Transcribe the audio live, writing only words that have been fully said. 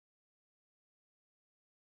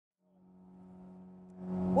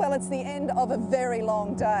Well, it's the end of a very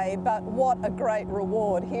long day, but what a great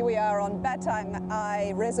reward. Here we are on Batang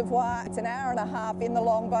Ai Reservoir. It's an hour and a half in the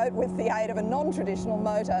longboat with the aid of a non-traditional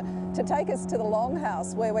motor to take us to the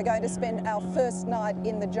Longhouse, where we're going to spend our first night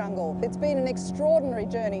in the jungle. It's been an extraordinary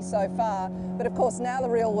journey so far, but of course now the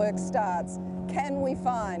real work starts. Can we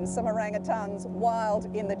find some orangutans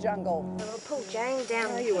wild in the jungle? We'll pull Jane down.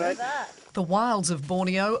 There you were. The wilds of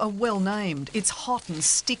Borneo are well named. It's hot and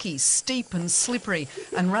sticky, steep and slippery,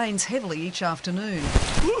 and rains heavily each afternoon.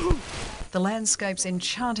 The landscape's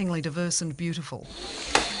enchantingly diverse and beautiful.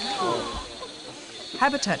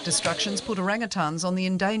 Habitat destructions put orangutans on the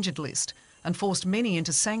endangered list and forced many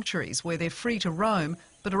into sanctuaries where they're free to roam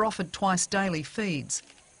but are offered twice daily feeds.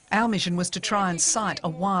 Our mission was to try and sight a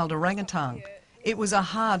wild orangutan. It was a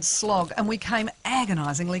hard slog and we came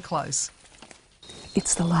agonisingly close.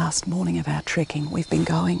 It's the last morning of our trekking. We've been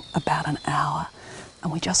going about an hour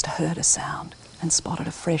and we just heard a sound and spotted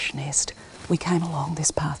a fresh nest. We came along this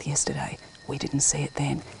path yesterday. We didn't see it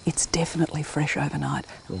then. It's definitely fresh overnight.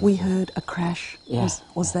 We heard a crash. Yeah.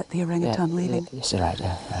 Was that the orangutan leaving? Yes, right,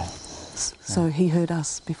 yeah, right. So he heard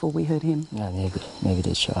us before we heard him? Yeah, maybe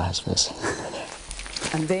they saw us first.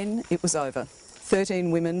 And then it was over.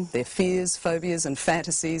 13 women, their fears, phobias and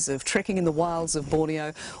fantasies of trekking in the wilds of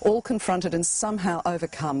Borneo, all confronted and somehow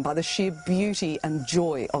overcome by the sheer beauty and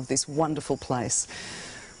joy of this wonderful place.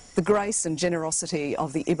 The grace and generosity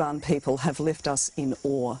of the Iban people have left us in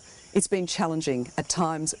awe. It's been challenging, at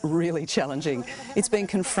times really challenging. It's been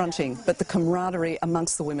confronting, but the camaraderie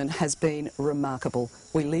amongst the women has been remarkable.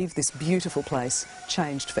 We leave this beautiful place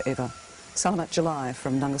changed forever. Salamat Jalai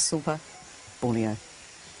from Nangasumpa, Borneo.